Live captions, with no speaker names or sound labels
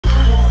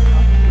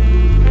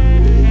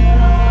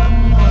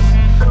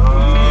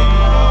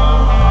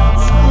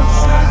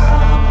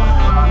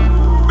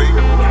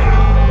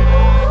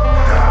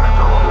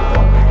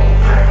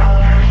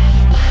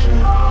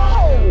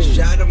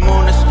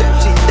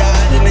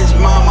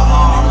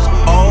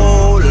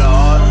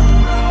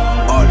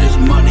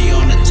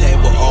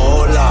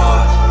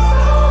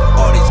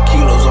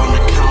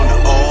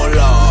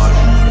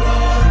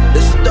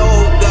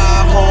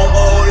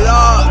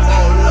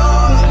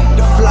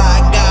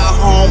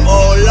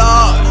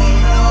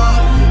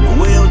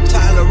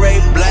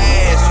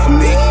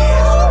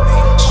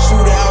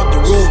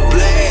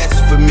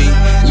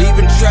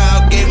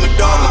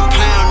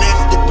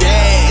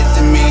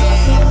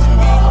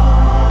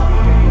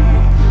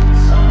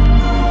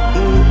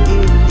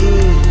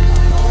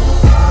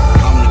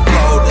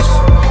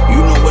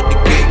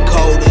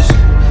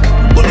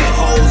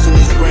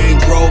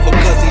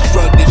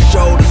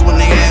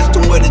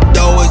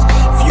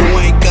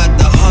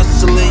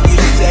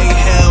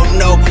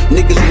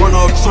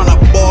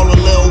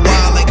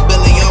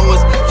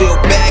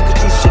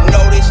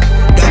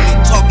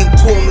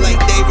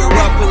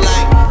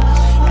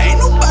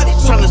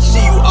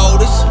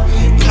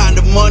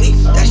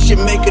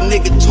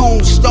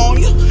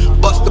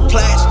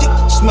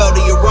smell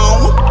the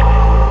aroma.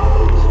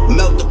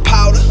 Melt the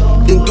powder,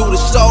 then do the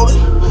soda.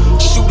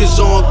 Shooters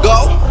on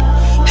go.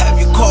 Have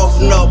you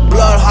coughing up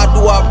blood? How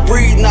do I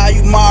breathe? Now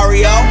you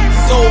Mario.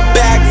 Sold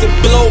bags and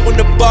blow in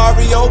the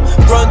barrio.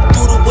 Run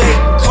through the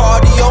weight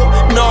cardio.